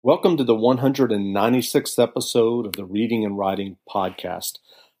Welcome to the 196th episode of the Reading and Writing Podcast.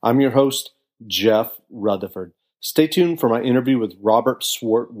 I'm your host, Jeff Rutherford. Stay tuned for my interview with Robert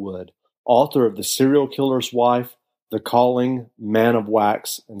Swartwood, author of The Serial Killer's Wife, The Calling, Man of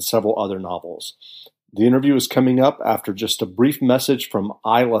Wax, and several other novels. The interview is coming up after just a brief message from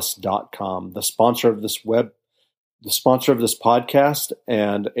Eyeless.com, the sponsor of this podcast,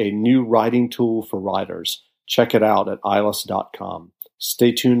 and a new writing tool for writers. Check it out at Eyeless.com.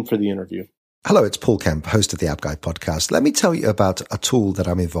 Stay tuned for the interview. Hello, it's Paul Kemp, host of the App Guide podcast. Let me tell you about a tool that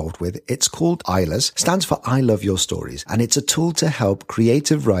I'm involved with. It's called Eyeless, stands for I Love Your Stories, and it's a tool to help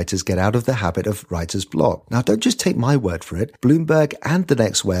creative writers get out of the habit of writer's block. Now, don't just take my word for it. Bloomberg and The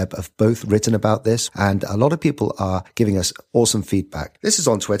Next Web have both written about this, and a lot of people are giving us awesome feedback. This is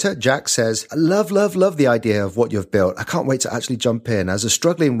on Twitter. Jack says, I love the idea of what you've built. I can't wait to actually jump in. As a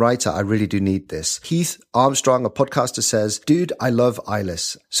struggling writer, I really do need this. Heath Armstrong, a podcaster, says, dude, I love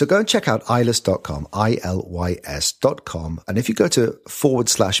Eyeless. So go and check out Eyeless.com, Eyelys.com. And if you go to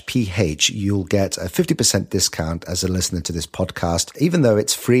 /PH, you'll get a 50% discount as a listener to this podcast, even though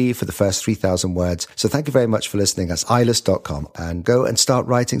it's free for the first 3,000 words. So thank you very much for listening. That's Eyelys.com, and go and start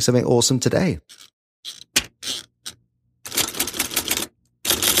writing something awesome today.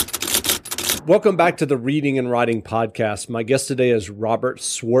 Welcome back to the Reading and Writing Podcast. My guest today is Robert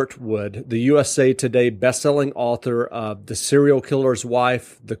Swartwood, the USA Today bestselling author of The Serial Killer's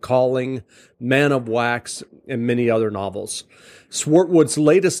Wife, The Calling, Man of Wax, and many other novels. Swartwood's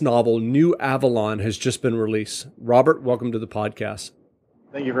latest novel, New Avalon, has just been released. Robert, welcome to the podcast.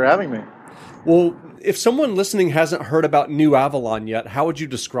 Thank you for having me. Well, if someone listening hasn't heard about New Avalon yet, how would you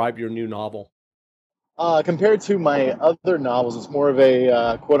describe your new novel? Compared to my other novels, it's more of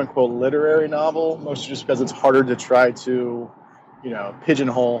a quote-unquote literary novel, mostly just because it's harder to try to,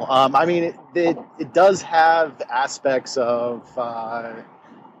 pigeonhole. It does have aspects of,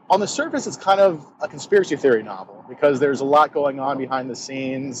 on the surface, it's kind of a conspiracy theory novel because there's a lot going on behind the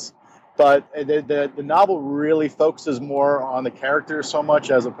scenes, but the novel really focuses more on the characters so much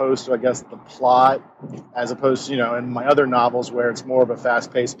as opposed to, I guess, the plot, as opposed to, in my other novels where it's more of a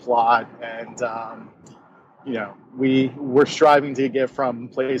fast-paced plot and, we're striving to get from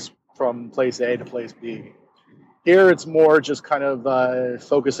place A to place B. Here, it's more just kind of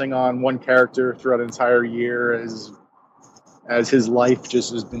focusing on one character throughout an entire year as his life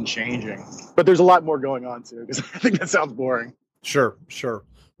just has been changing. But there's a lot more going on too, because I think that sounds boring. Sure.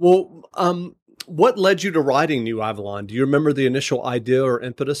 Well, what led you to writing New Avalon? Do you remember the initial idea or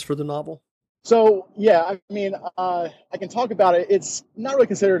impetus for the novel? So, yeah, I can talk about it. It's not really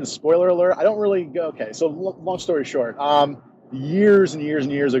considered a spoiler alert. I don't really go, okay, so long story short, years and years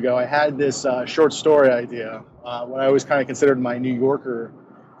and years ago, I had this short story idea, what I always kind of considered my New Yorker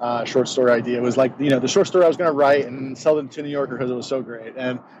short story idea. It was like, the short story I was going to write and sell them to New Yorker because it was so great.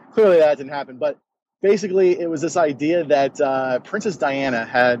 And clearly that didn't happen. But basically, it was this idea that Princess Diana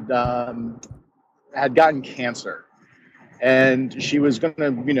had gotten cancer. And she was going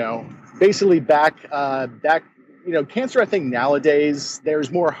to, basically back, cancer, I think nowadays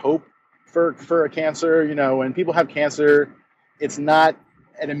there's more hope for a cancer. When people have cancer, it's not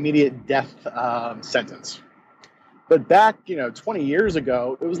an immediate death sentence. But back, 20 years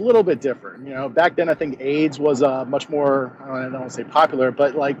ago, it was a little bit different. Back then, I think AIDS was much more, I don't want to say popular,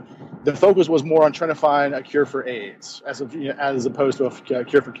 but like the focus was more on trying to find a cure for AIDS as opposed to a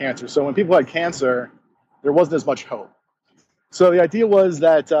cure for cancer. So when people had cancer, there wasn't as much hope. So the idea was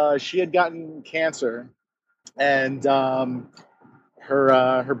that she had gotten cancer, and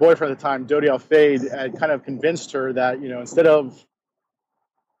her boyfriend at the time, Dodi Al-Fayed, had kind of convinced her that instead of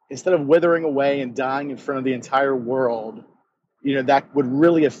withering away and dying in front of the entire world, that would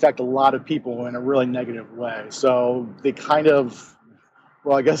really affect a lot of people in a really negative way. So they kind of,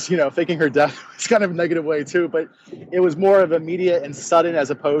 well, I guess faking her death was kind of a negative way too, but it was more of immediate and sudden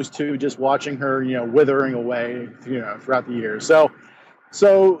as opposed to just watching her, withering away, throughout the years. So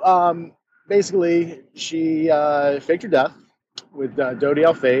basically, she faked her death with Dodi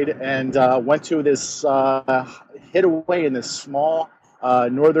Al-Fayed and went to this hid away in this small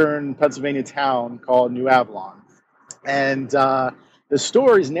northern Pennsylvania town called New Avalon, and the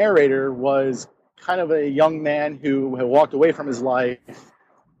story's narrator was kind of a young man who had walked away from his life.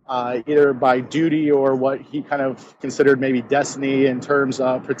 Either by duty or what he kind of considered maybe destiny in terms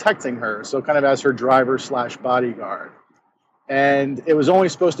of protecting her. So kind of as her driver / bodyguard. And it was only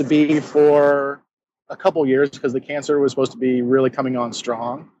supposed to be for a couple years because the cancer was supposed to be really coming on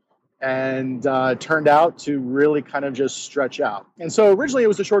strong and turned out to really kind of just stretch out. And so originally it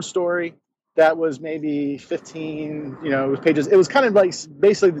was a short story that was maybe 15, pages. It was kind of like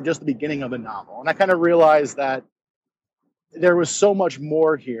basically just the beginning of the novel. And I kind of realized that there was so much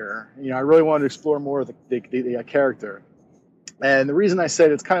more here. I really wanted to explore more of the character. And the reason I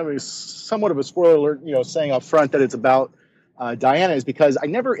said it's kind of somewhat of a spoiler alert, saying up front that it's about Diana, is because I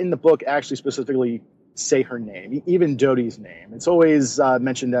never in the book actually specifically say her name, even Dodie's name. It's always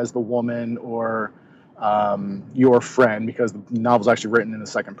mentioned as the woman or your friend, because the novel's actually written in the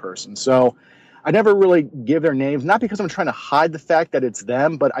second person. So I never really give their names, not because I'm trying to hide the fact that it's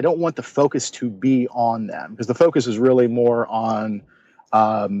them, but I don't want the focus to be on them, because the focus is really more on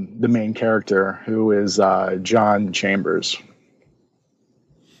the main character, who is John Chambers.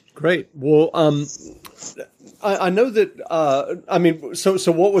 Great. Well, I know that.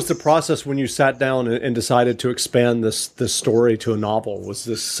 So what was the process when you sat down and decided to expand this story to a novel? Was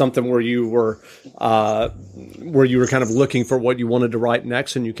this something where you were kind of looking for what you wanted to write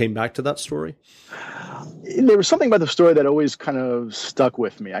next, and you came back to that story? There was something about the story that always kind of stuck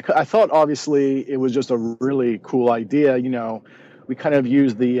with me. I thought obviously it was just a really cool idea. We kind of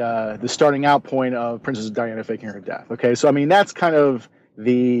used the starting out point of Princess Diana faking her death. Okay, so that's kind of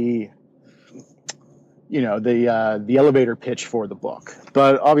the elevator pitch for the book,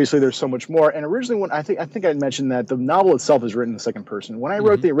 but obviously there's so much more. And originally, when I think I mentioned that the novel itself is written in the second person. When I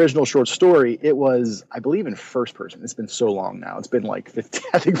wrote the original short story, it was, I believe, in first person. It's been so long now. It's been like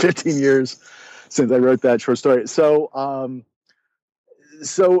 15 years since I wrote that short story. So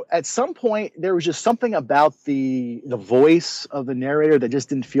at some point there was just something about the voice of the narrator that just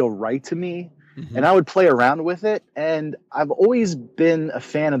didn't feel right to me. Mm-hmm. And I would play around with it. And I've always been a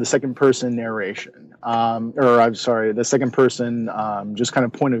fan of the second person narration, the second person, just kind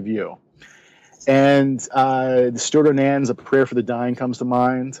of point of view. And the Stuart Onan's A Prayer for the Dying comes to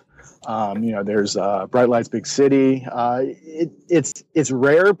mind. There's Bright Lights, Big City. It's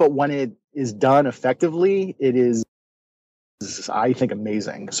rare, but when it is done effectively, it is, I think,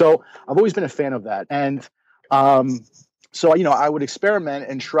 amazing. So I've always been a fan of that. And so, I would experiment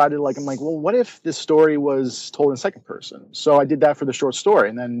and try to I'm like, well, what if this story was told in second person? So I did that for the short story.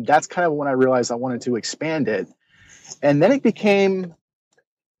 And then that's kind of when I realized I wanted to expand it. And then it became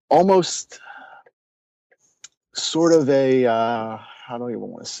almost sort of a, I don't even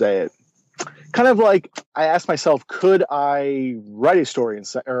want to say it, kind of like I asked myself, could I write a story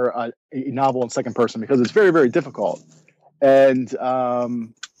or a novel in second person? Because it's very, very difficult. And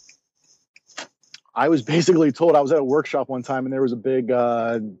I was basically told, I was at a workshop one time and there was a big,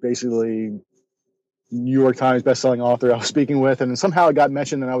 basically New York Times bestselling author I was speaking with, and somehow it got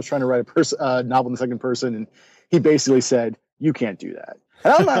mentioned and I was trying to write a novel in the second person, and he basically said, you can't do that.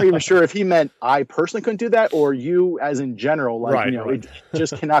 And I'm not even sure if he meant I personally couldn't do that or you as in general, right. It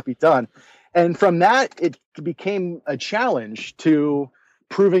just cannot be done. And from that, it became a challenge to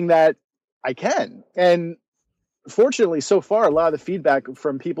proving that I can. And fortunately, so far, a lot of the feedback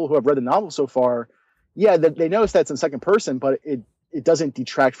from people who have read the novel so far, that they notice that's in second person, but it doesn't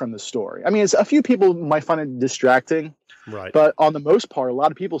detract from the story. It's a few people might find it distracting, right? But on the most part, a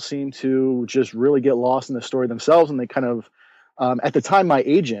lot of people seem to just really get lost in the story themselves, and they kind of, at the time, my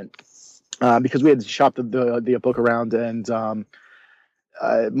agent, because we had shopped the book around, and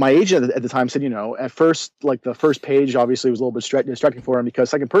my agent at the time said, at first, the first page obviously was a little bit distracting for him because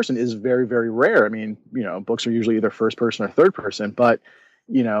second person is very, very rare. Books are usually either first person or third person, but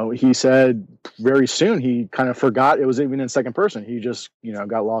he said very soon he kind of forgot it was even in second person. He just,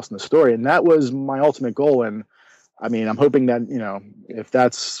 got lost in the story. And that was my ultimate goal. And I'm hoping that, if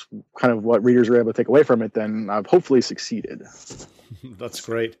that's kind of what readers were able to take away from it, then I've hopefully succeeded. That's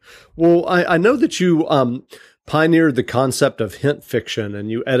great. Well, I know that you pioneered the concept of hint fiction,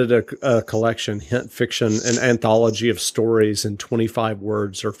 and you edited a collection, Hint Fiction, an anthology of stories in 25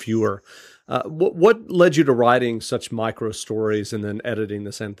 words or fewer. What led you to writing such micro stories and then editing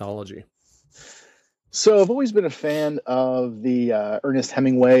this anthology? So I've always been a fan of the Ernest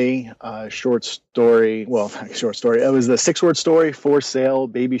Hemingway short story. Well, not short story. It was the 6-word story, For Sale,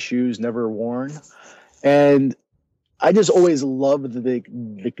 Baby Shoes Never Worn. And I just always loved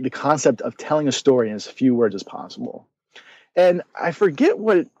the concept of telling a story in as few words as possible. And I forget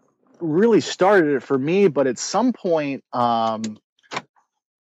what really started it for me, but at some point,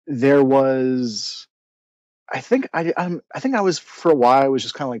 there was, I think I was, for a while, I was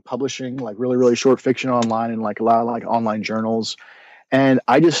just kind of publishing really, really short fiction online and a lot of online journals. And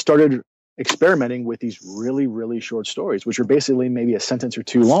I just started experimenting with these really, really short stories, which are basically maybe a sentence or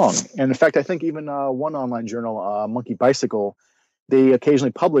two long. And in fact, I think even one online journal, Monkey Bicycle, they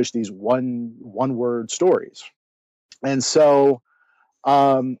occasionally publish these one-word stories. And so,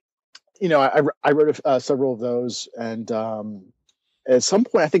 I wrote several of those. And at some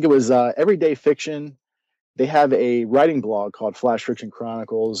point, I think it was Everyday Fiction, they have a writing blog called Flash Fiction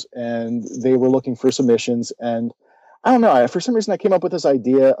Chronicles, and they were looking for submissions. And I don't know. For some reason, I came up with this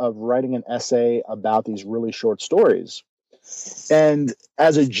idea of writing an essay about these really short stories. And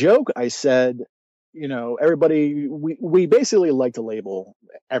as a joke, I said, everybody, we basically like to label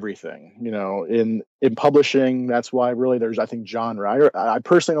everything, in publishing. That's why really there's, I think, genre. I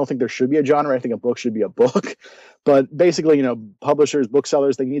personally don't think there should be a genre. I think a book should be a book. But basically, publishers,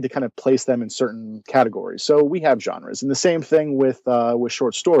 booksellers, they need to kind of place them in certain categories. So we have genres. And the same thing with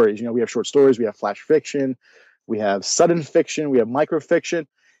short stories. We have short stories, we have flash fiction, we have sudden fiction, we have microfiction.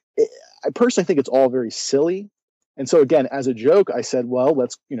 I personally think it's all very silly. And so again, as a joke, I said, well,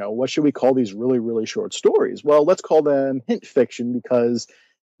 let's, what should we call these really, really short stories? Well, let's call them hint fiction, because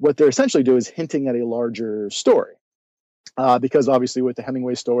what they're essentially doing is hinting at a larger story. Because obviously with the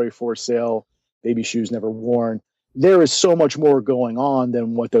Hemingway story, For Sale, Baby Shoes Never Worn, there is so much more going on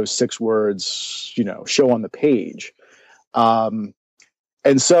than what those 6 words, show on the page.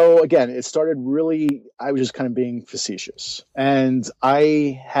 And so again, it started really, I was just kind of being facetious. And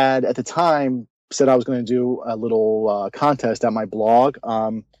I had at the time said I was going to do a little contest at my blog.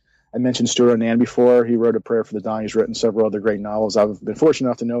 I mentioned Stuart Onan before. He wrote A Prayer for the Dying. He's written several other great novels. I've been fortunate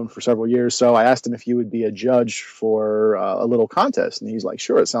enough to know him for several years. So I asked him if he would be a judge for a little contest. And he's like,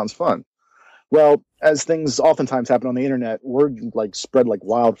 sure, it sounds fun. Well, as things oftentimes happen on the internet, word spread like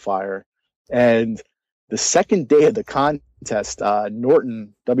wildfire. And the second day of the contest,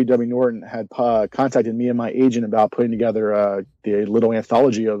 Norton, W.W. Norton, had contacted me and my agent about putting together the little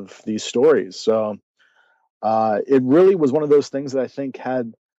anthology of these stories. So it really was one of those things that I think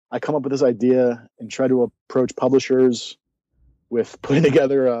had I come up with this idea and try to approach publishers with putting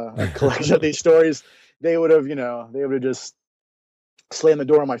together a collection of these stories, they would have just slammed the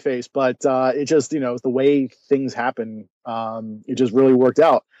door on my face. But it just, the way things happen, it just really worked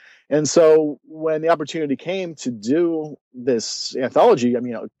out. And so when the opportunity came to do this anthology,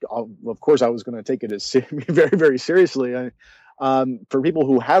 of course, I was going to take it as very, very seriously. For people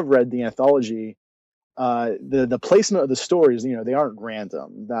who have read the anthology, the placement of the stories, they aren't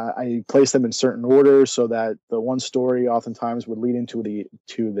random. I place them in certain order so that the one story oftentimes would lead into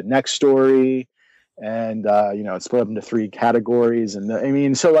the next story, and it's split up into 3 categories.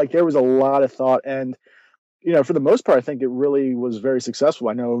 And so there was a lot of thought, and for the most part, I think it really was very successful.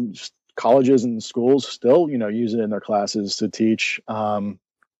 I know colleges and schools still, use it in their classes to teach.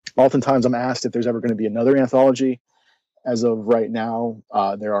 Oftentimes I'm asked if there's ever going to be another anthology. As of right now,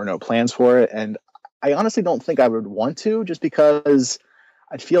 there are no plans for it. And I honestly don't think I would want to, just because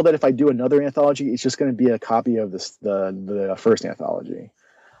I feel that if I do another anthology, it's just going to be a copy of the first anthology.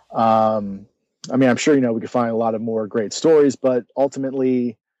 I'm sure, we could find a lot of more great stories, but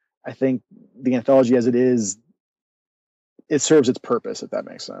ultimately, I think the anthology as it is, it serves its purpose, if that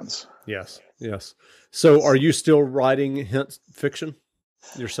makes sense. Yes. So are you still writing hint fiction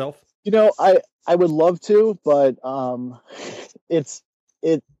yourself? I would love to, but it's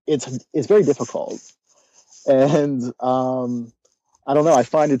very difficult. And I don't know, I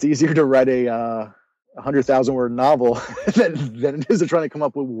find it's easier to write a 100,000 word novel than it is to trying to come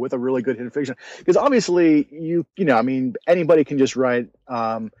up with a really good hint fiction. Because obviously anybody can just write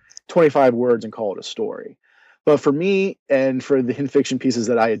 25 words and call it a story. But for me, and for the hint fiction pieces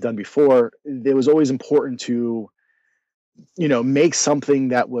that I had done before, it was always important to, make something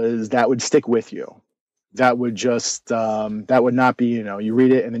that would stick with you. That would just, that would not be, you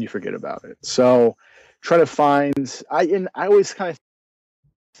read it and then you forget about it. So try to find, I always kind of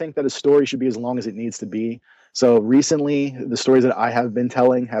think that a story should be as long as it needs to be. So recently, the stories that I have been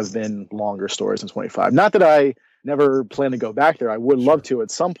telling have been longer stories than 25. Not that I never plan to go back there. I would love to at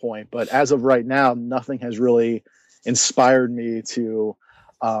some point, but as of right now, nothing has really inspired me to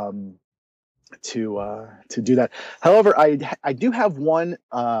do that. However, I do have one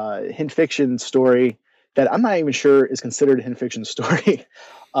hint fiction story that I'm not even sure is considered a hint fiction story.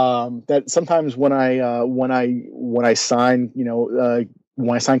 That sometimes when I sign,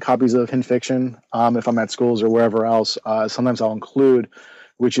 when I sign copies of hint fiction, if I'm at schools or wherever else, sometimes I'll include,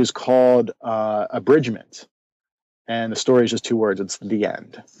 which is called abridgment. And the story is just 2 words. It's the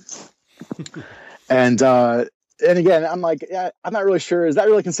end. And again, I'm like, yeah, I'm not really sure. Is that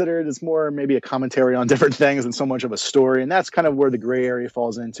really considered? It's more maybe a commentary on different things than so much of a story. And that's kind of where the gray area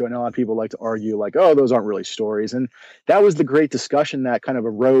falls into. I know a lot of people like to argue like, oh, those aren't really stories. And that was the great discussion that kind of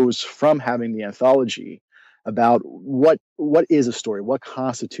arose from having the anthology about what is a story? What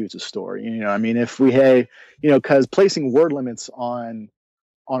constitutes a story? If we, because placing word limits on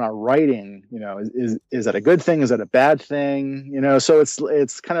our writing, is that a good thing? Is that a bad thing? So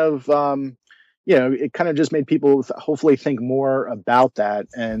it's kind of, it kind of just made people hopefully think more about that.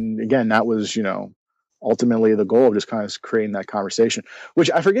 And again, that was, ultimately the goal of just kind of creating that conversation, which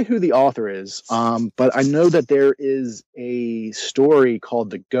I forget who the author is. But I know that there is a story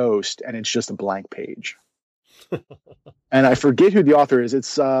called The Ghost, and it's just a blank page. And I forget who the author is.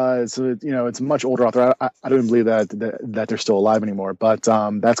 It's it's a much older author. I don't even believe that they're still alive anymore. But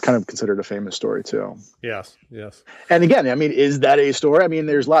that's kind of considered a famous story too. Yes. And again, I mean, is that a story? I mean,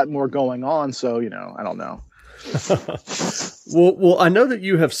 there's a lot more going on. So I don't know. Well, I know that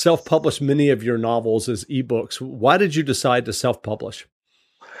you have self-published many of your novels as ebooks. Why did you decide to self-publish?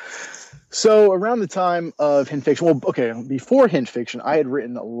 So around the time of Hint Fiction, before Hint Fiction, I had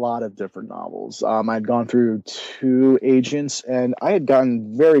written a lot of different novels. I had gone through 2 agents, and I had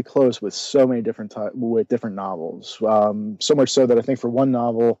gotten very close with so many different novels. So much so that I think for one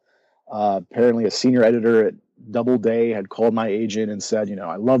novel, apparently a senior editor at Doubleday had called my agent and said,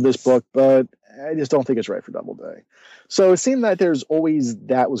 I love this book, but I just don't think it's right for Doubleday. So it seemed that there's always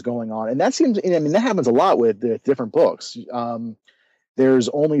that was going on, and that seems. I mean, that happens a lot with the different books. There's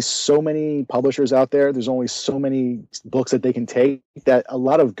only so many publishers out there. There's only so many books that they can take, that a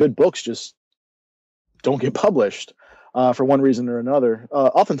lot of good books just don't get published for one reason or another.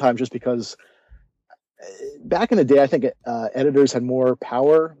 Oftentimes just because back in the day, I think editors had more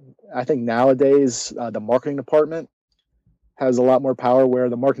power. I think nowadays the marketing department has a lot more power, where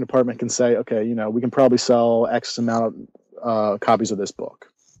the marketing department can say, okay, we can probably sell X amount of copies of this book.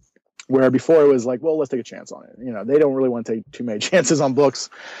 Where before it was like, well, let's take a chance on it. They don't really want to take too many chances on books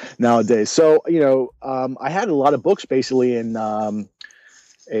nowadays. So, I had a lot of books basically in a,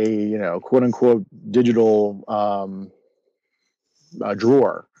 quote unquote digital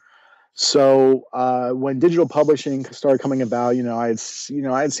drawer. So when digital publishing started coming about, I had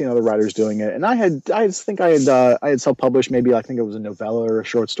seen other writers doing it, and I had self-published maybe, I think it was a novella or a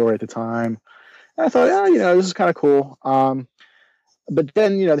short story at the time. And I thought, this is kind of cool. But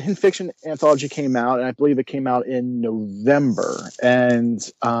then, the Hint Fiction anthology came out, and I believe it came out in November. And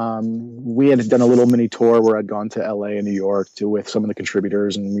we had done a little mini tour where I'd gone to LA and New York with some of the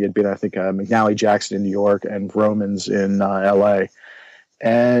contributors, and we had been, I think, McNally Jackson in New York and Romans in LA.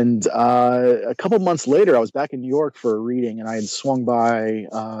 And a couple months later, I was back in New York for a reading, and I had swung by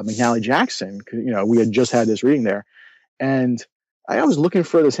McNally Jackson. We had just had this reading there, and I was looking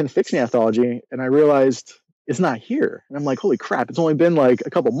for this Hint Fiction anthology, and I realized it's not here. And I'm like, holy crap, it's only been like a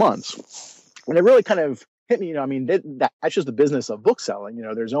couple months. And it really kind of hit me, that's just the business of book selling.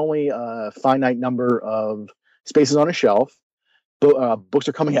 There's only a finite number of spaces on a shelf. Books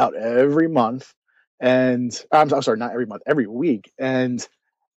are coming out every month. And I'm sorry, not every month, every week. And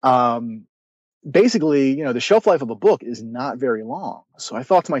basically, the shelf life of a book is not very long. So I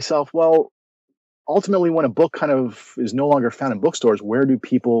thought to myself, well, ultimately, when a book kind of is no longer found in bookstores, where do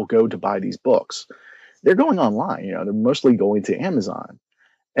people go to buy these books? They're going online. They're mostly going to Amazon.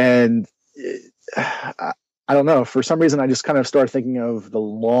 And I don't know, for some reason, I just kind of started thinking of the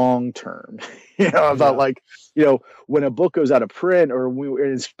long term, about when a book goes out of print,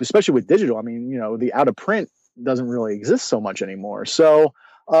 especially with digital, the out of print doesn't really exist so much anymore. So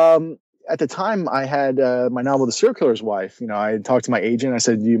at the time I had my novel, The Serial Killer's Wife, I had talked to my agent. I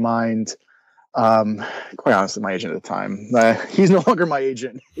said, do you mind, quite honestly, my agent at the time, he's no longer my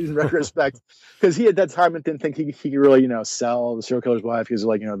agent in retrospect, because he at that time didn't think he could really, sell The Serial Killer's Wife, because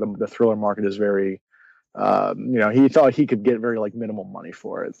the thriller market is very, he thought he could get very minimal money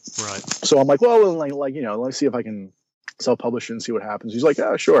for it. Right. So I'm like, well, let's see if I can self-publish it and see what happens. He's like,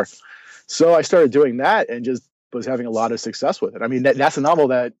 oh, sure. So I started doing that and just was having a lot of success with it. I mean, that's a novel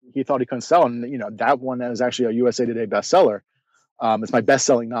that he thought he couldn't sell. And, that one that is actually a USA Today bestseller. It's my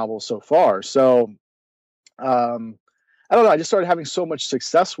best-selling novel so far. So I don't know. I just started having so much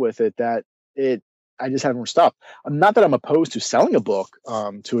success with it that I just haven't stopped. Not that I'm opposed to selling a book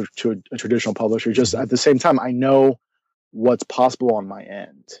to a traditional publisher. Just at the same time, I know what's possible on my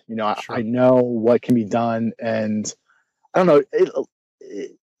end. Sure. I know what can be done, and I don't know.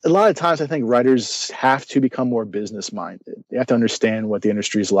 A lot of times, I think writers have to become more business minded. They have to understand what the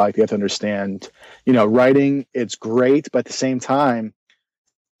industry is like. They have to understand, writing. It's great, but at the same time,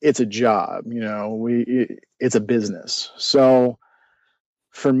 it's a job. It's a business. So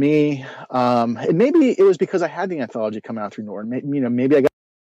for me, maybe it was because I had the anthology come out through Norton. Maybe I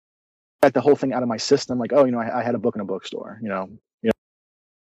got the whole thing out of my system. Like, oh, I had a book in a bookstore.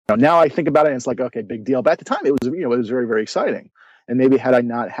 Now I think about it, and it's like, okay, big deal. But at the time, it was, it was very, very exciting. And maybe had I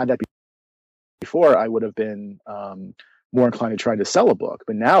not had that before, I would have been more inclined to try to sell a book.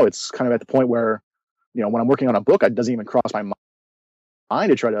 But now it's kind of at the point where, when I'm working on a book, it doesn't even cross my mind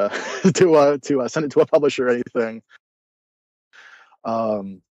to try to to send it to a publisher or anything.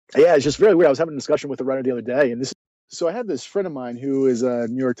 Yeah, it's just very weird. I was having a discussion with a writer the other day, and this So I had this friend of mine who is a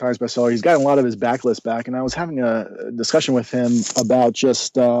New York Times bestseller. He's gotten a lot of his backlist back, and I was having a discussion with him about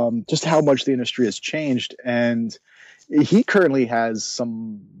just how much the industry has changed. And he currently has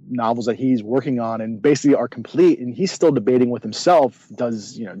some novels that he's working on, and basically are complete. And he's still debating with himself: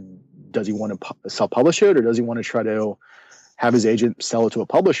 does he want to self-publish it, or does he want to try to have his agent sell it to a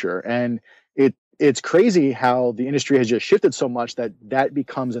publisher? And it's crazy how the industry has just shifted so much that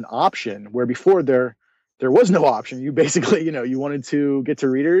becomes an option, where before there was no option. You basically, you wanted to get to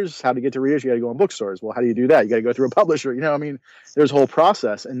readers. How to get to readers? You got to go in bookstores. Well, how do you do that? You got to go through a publisher. There's a whole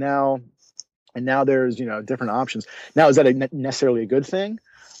process. And now there's, different options. Now, is that necessarily a good thing?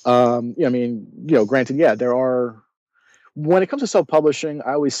 Granted, yeah, there are. When it comes to self-publishing,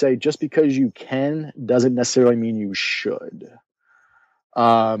 I always say just because you can doesn't necessarily mean you should.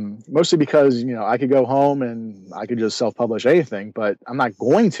 Mostly because, I could go home and I could just self-publish anything, but I'm not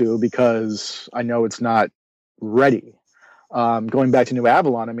going to, because I know it's not ready. Going back to New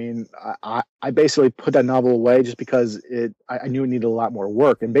Avalon, I basically put that novel away just because I knew it needed a lot more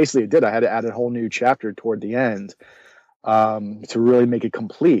work. And basically it did. I had to add a whole new chapter toward the end, to really make it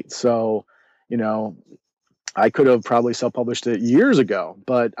complete. So, I could have probably self-published it years ago,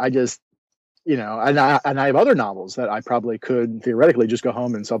 but I just, and I have other novels that I probably could theoretically just go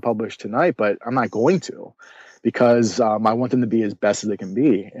home and self-publish tonight, but I'm not going to, because I want them to be as best as they can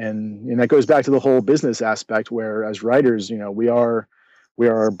be. And that goes back to the whole business aspect, where as writers, we are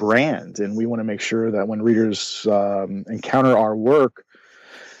a brand, and we want to make sure that when readers encounter our work,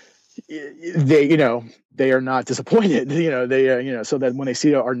 they are not disappointed, so that when they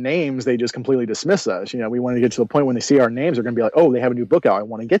see our names, they just completely dismiss us. We want to get to the point when they see our names, they're going to be like, oh, they have a new book out. I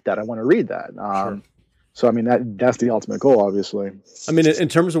want to get that. I want to read that. Sure. So, that's the ultimate goal, obviously. In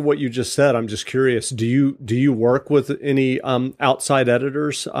terms of what you just said, I'm just curious, do you work with any outside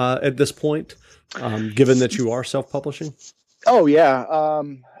editors at this point, given that you are self-publishing? Oh, yeah.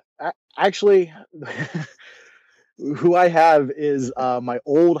 Actually, who I have is my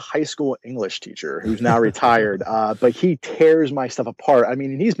old high school English teacher, who's now retired, but he tears my stuff apart.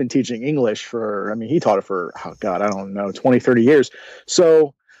 He's been teaching English he taught it for, 20, 30 years.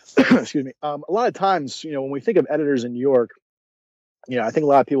 So, excuse me. A lot of times, when we think of editors in New York, I think a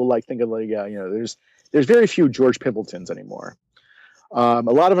lot of people think of there's very few George Pimpletons anymore. A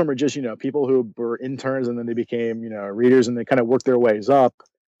lot of them are just, people who were interns and then they became, readers, and they kind of worked their ways up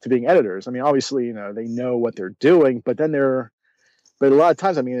to being editors. Obviously, they know what they're doing, but a lot of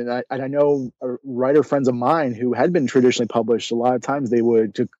times, I know writer friends of mine who had been traditionally published. A lot of times they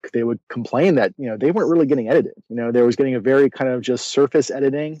would complain that, they weren't really getting edited. They was getting a very kind of just surface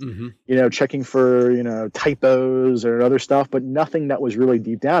editing, mm-hmm. Checking for, typos or other stuff, but nothing that was really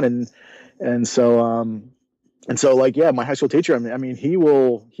deep down. And so my high school teacher, he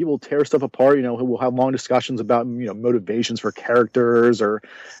will tear stuff apart. We'll have long discussions about, motivations for characters, or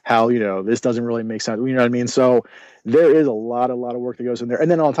how, this doesn't really make sense. You know what I mean? So there is a lot of work that goes in there.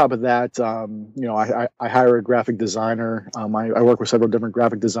 And then on top of that, I hire a graphic designer. I work with several different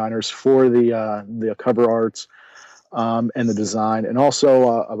graphic designers for the cover arts, and the design, and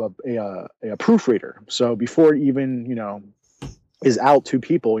also a proofreader. So before it even, is out to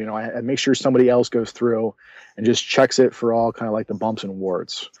people, I make sure somebody else goes through and just checks it for all kind of like the bumps and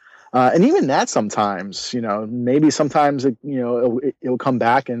warts. And even that sometimes, maybe sometimes it'll come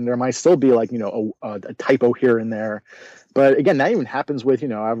back and there might still be like, a typo here and there. But again, that even happens with,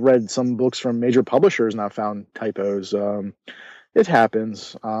 I've read some books from major publishers and I've found typos. It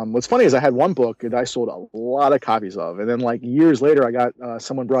happens. What's funny is I had one book that I sold a lot of copies of. And then like years later, I got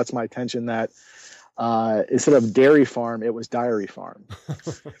someone brought to my attention that instead of Dairy Farm, it was Diary Farm.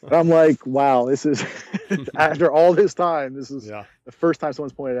 And I'm like, wow, this is after all this time, this is the first time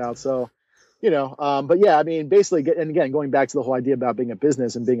someone's pointed out. So, but yeah, basically, and again, going back to the whole idea about being a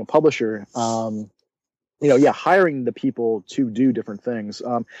business and being a publisher, hiring the people to do different things.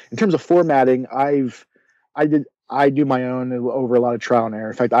 In terms of formatting, I do my own over a lot of trial and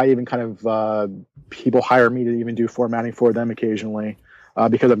error. In fact, I even kind of, people hire me to even do formatting for them occasionally.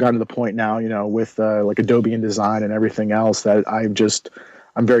 Because I've gotten to the point now, with like Adobe InDesign and everything else, that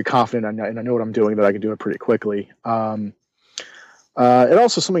I'm very confident and I know what I'm doing, that I can do it pretty quickly. And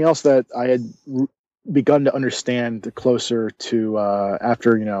also something else that I had begun to understand closer to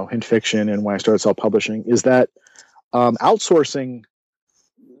after, Hint Fiction and when I started self-publishing, is that outsourcing,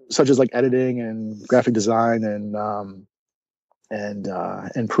 such as like editing and graphic design and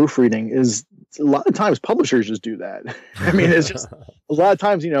proofreading, is a lot of times publishers just do that. It's just a lot of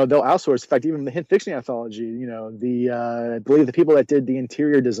times, they'll outsource. In fact, even the Hint Fiction anthology, I believe the people that did the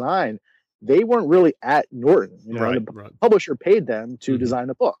interior design, they weren't really at Norton. The publisher paid them to design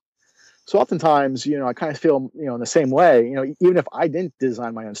the book. So oftentimes, I kind of feel, in the same way, even if I didn't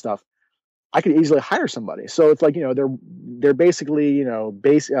design my own stuff, I could easily hire somebody. So it's like, they're basically,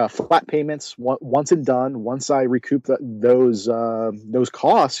 flat payments once and done. Once I recoup those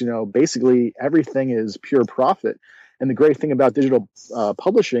costs, basically everything is pure profit. And the great thing about digital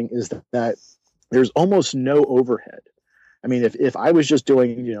publishing is that there's almost no overhead. I mean, if I was just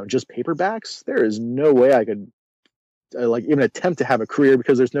doing, just paperbacks, there is no way I could even attempt to have a career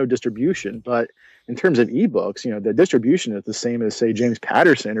because there's no distribution. But in terms of ebooks, the distribution is the same as, say, James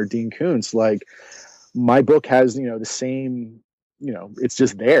Patterson or Dean Koontz. Like, my book has, the same, it's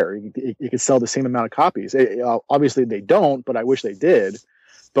just there. It could sell the same amount of copies. Obviously they don't, but I wish they did.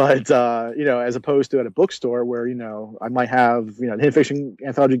 But, as opposed to at a bookstore where, I might have, the Hidden Fiction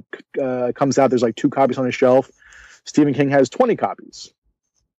anthology comes out, there's like 2 copies on the shelf. Stephen King has 20 copies,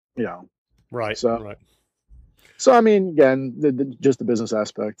 Right. So, right. So, I mean, again, just the business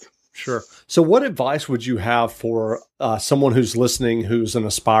aspect. Sure. So what advice would you have for someone who's listening, who's an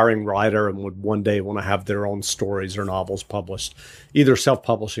aspiring writer and would one day want to have their own stories or novels published, either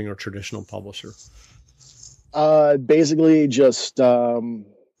self-publishing or traditional publisher? Basically just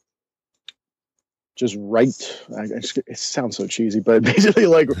write. It sounds so cheesy, but basically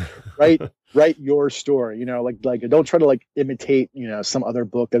write your story, like don't try to imitate, some other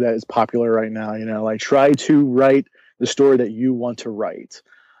book that is popular right now, try to write the story that you want to write.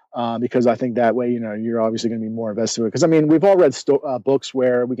 Because I think that way, you're obviously going to be more invested. Because I mean, we've all read books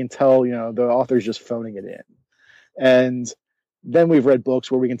where we can tell, the author's just phoning it in. And then we've read books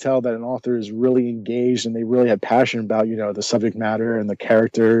where we can tell that an author is really engaged and they really have passion about, the subject matter and the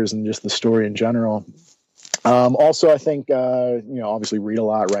characters and just the story in general. Also, I think, obviously read a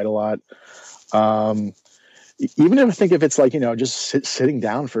lot, write a lot. Even if it's just sitting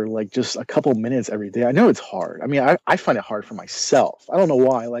down for just a couple minutes every day. I know it's hard. I mean, I find it hard for myself. I don't know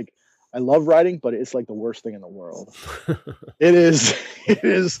why. I love writing, but it's the worst thing in the world. It is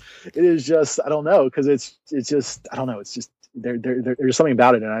just, I don't know. Cause it's just, I don't know. It's just, there's something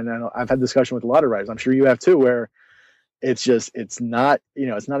about it. And I know I've had discussion with a lot of writers. I'm sure you have too, where it's not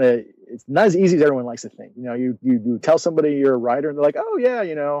as easy as everyone likes to think. You tell somebody you're a writer and they're like, oh yeah,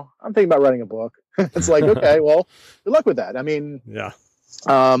 I'm thinking about writing a book. It's like, okay, well, good luck with that. I mean, yeah.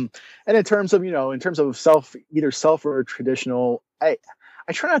 And in terms of, either self or traditional, I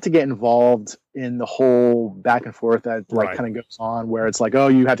try not to get involved in the whole back and forth that Right. kind of goes on where it's like, oh,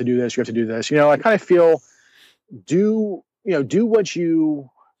 you have to do this, you have to do this. I kind of feel do what you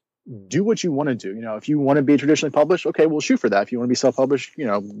want to do. If you want to be traditionally published, okay, we'll shoot for that. If you want to be self-published,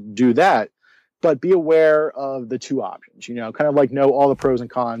 do that. But be aware of the two options, kind of know all the pros and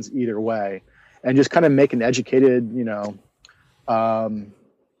cons either way. And just kind of make an educated,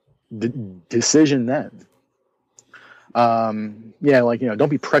 decision then. Don't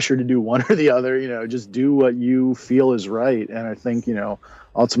be pressured to do one or the other, just do what you feel is right. And I think,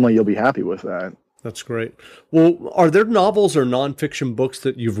 ultimately you'll be happy with that. That's great. Well, are there novels or nonfiction books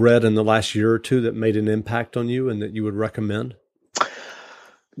that you've read in the last year or two that made an impact on you and that you would recommend?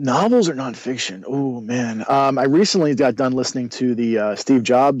 Novels or nonfiction? Oh man, I recently got done listening to the Steve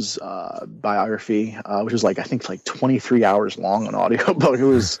Jobs biography, which was I think 23 hours long on audiobook. It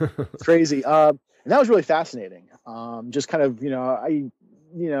was crazy, and that was really fascinating. Just kind of, I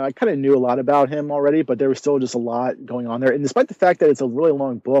kind of knew a lot about him already, but there was still just a lot going on there. And despite the fact that it's a really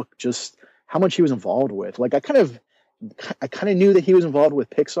long book, just how much he was involved with. I kind of knew that he was involved with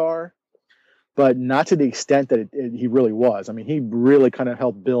Pixar, but not to the extent that he really was. I mean, he really kind of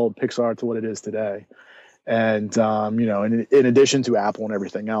helped build Pixar to what it is today. And, in addition to Apple and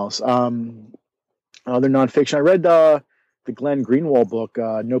everything else. Other nonfiction, I read the Glenn Greenwald book,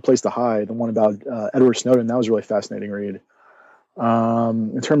 No Place to Hide, the one about Edward Snowden. That was a really fascinating read.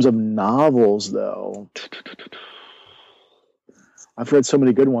 In terms of novels, though, I've read so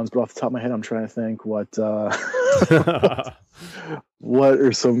many good ones, but off the top of my head, I'm trying to think what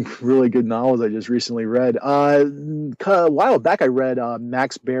are some really good novels I just recently read. A while back, I read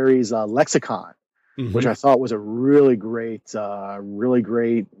Max Berry's Lexicon, Mm-hmm. which I thought was a really great. It's a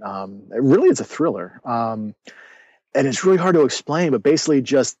thriller, and it's really hard to explain. But basically,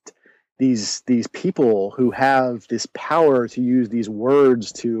 just these people who have this power to use these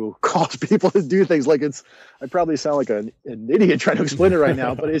words to cause people to do things. I probably sound like an idiot trying to explain it right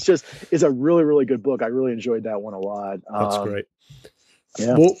now, but it's a really, really good book. I really enjoyed that one a lot. That's great.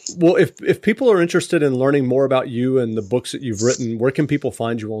 Yeah. Well, if people are interested in learning more about you and the books that you've written, where can people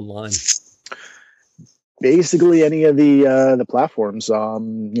find you online? Basically any of the platforms,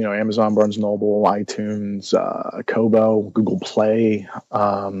 Amazon, Barnes & Noble, iTunes, Kobo, Google Play,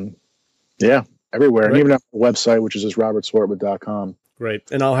 everywhere. Great. And even on the website, which is just robertswartwood.com.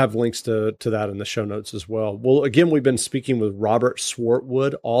 Great. And I'll have links to that in the show notes as well. Well, again, we've been speaking with Robert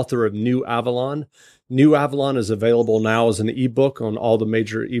Swartwood, author of New Avalon. New Avalon is available now as an ebook on all the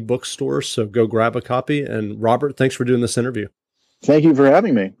major ebook stores. So go grab a copy. And Robert, thanks for doing this interview. Thank you for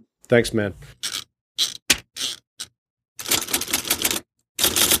having me. Thanks, man.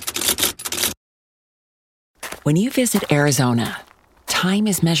 When you visit Arizona, time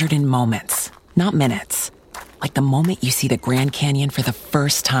is measured in moments, not minutes. Like the moment you see the Grand Canyon for the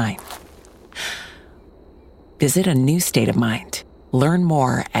first time. Visit a new state of mind. Learn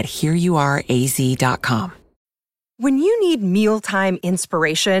more at hereyouareaz.com. When you need mealtime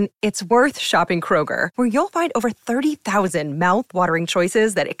inspiration, it's worth shopping Kroger, where you'll find over 30,000 mouth-watering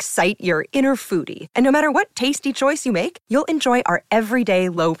choices that excite your inner foodie. And no matter what tasty choice you make, you'll enjoy our everyday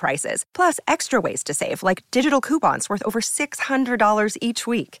low prices, plus extra ways to save, like digital coupons worth over $600 each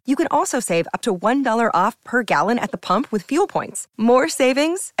week. You can also save up to $1 off per gallon at the pump with fuel points. More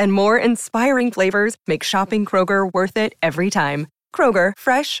savings and more inspiring flavors make shopping Kroger worth it every time. Kroger,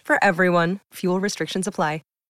 fresh for everyone. Fuel restrictions apply.